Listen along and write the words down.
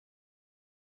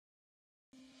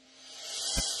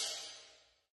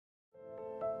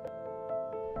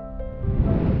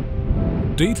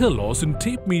Data loss in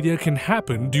tape media can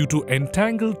happen due to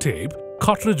entangled tape,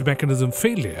 cartridge mechanism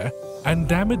failure, and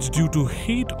damage due to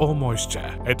heat or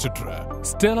moisture, etc.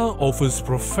 Stellar offers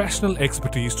professional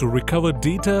expertise to recover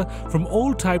data from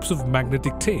all types of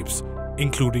magnetic tapes,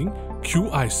 including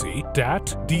QIC, DAT,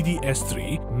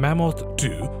 DDS3, Mammoth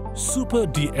 2, Super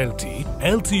DLT,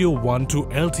 LTO1 to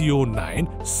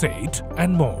LTO9, SATE,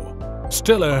 and more.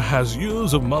 Stellar has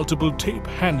years of multiple tape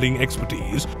handling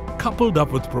expertise coupled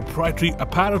up with proprietary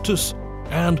apparatus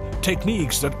and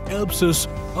techniques that helps us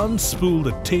unspool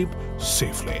the tape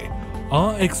safely.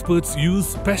 Our experts use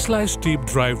specialized tape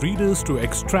drive readers to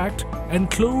extract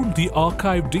and clone the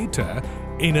archive data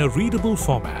in a readable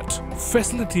format,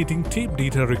 facilitating tape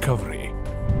data recovery.